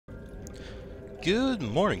Good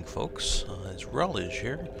morning, folks. It's Raleigh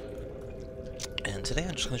here, and today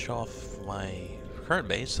I'm just going to show off my current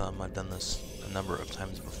base. I've done this a number of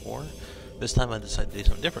times before. This time I decided to do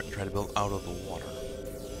something different and try to build out of the water.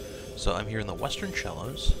 So I'm here in the Western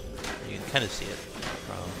Shallows. You can kind of see it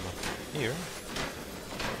from here.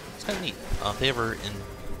 It's kind of neat. If they ever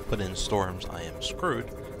put in storms, I am screwed.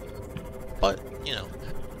 But, you know,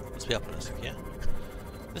 let's be optimistic, yeah?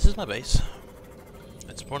 This is my base.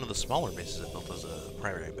 It's one of the smaller bases I built as a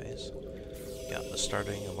primary base. Got the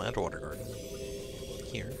starting of my underwater garden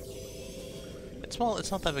here. It's small,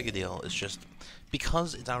 it's not that big a deal, it's just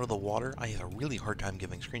because it's out of the water, I have a really hard time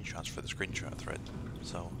giving screenshots for the screenshot thread.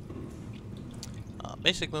 So,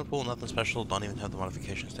 basic moon pool, nothing special, don't even have the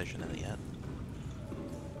modification station in it yet.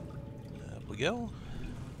 Up we go,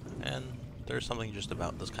 and there's something just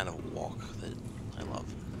about this kind of walk that I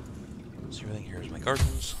love. So everything here is my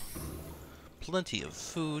gardens. Plenty of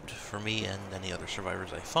food for me and any other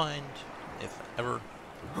survivors I find, if ever.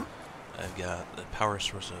 I've got a power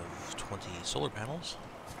source of 20 solar panels.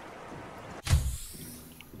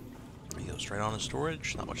 It goes straight on to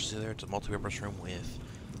storage, not much to see there. It's a multi-purpose room with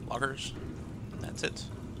lockers. That's it.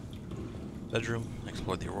 Bedroom,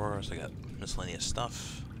 explored the Aurora, so I got miscellaneous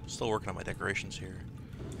stuff. Still working on my decorations here.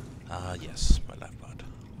 Yes, my life pod.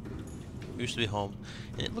 Used to be home,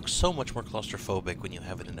 and it looks so much more claustrophobic when you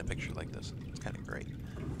have it in a picture like this. It's kind of great.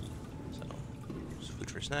 So, food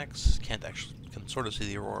for snacks. Can sort of see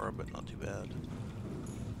the Aurora, but not too bad.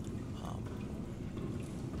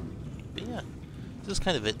 But yeah, this is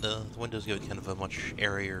kind of it. The windows give it kind of a much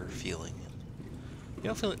airier feeling. I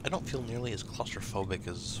don't feel nearly as claustrophobic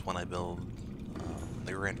as when I build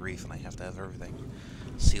the Grand Reef, and I have to have everything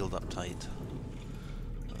sealed up tight.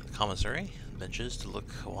 Commissary. Benches to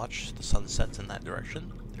watch the sun sets in that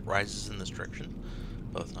direction. It rises in this direction.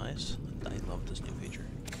 Both nice. I love this new feature.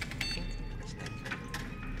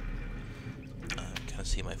 Kind of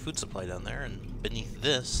see my food supply down there, and beneath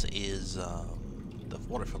this is the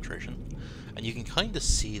water filtration, and you can kind of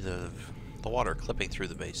see the water clipping through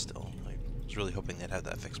the base still. I was really hoping they'd have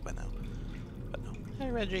that fixed by now, but no.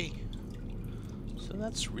 Hey, Reggie. So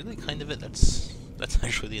that's really kind of it. That's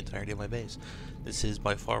actually the entirety of my base. This is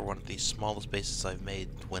by far one of the smallest bases I've made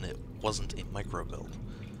when it wasn't a micro build.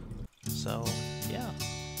 So, yeah,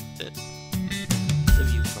 that's it.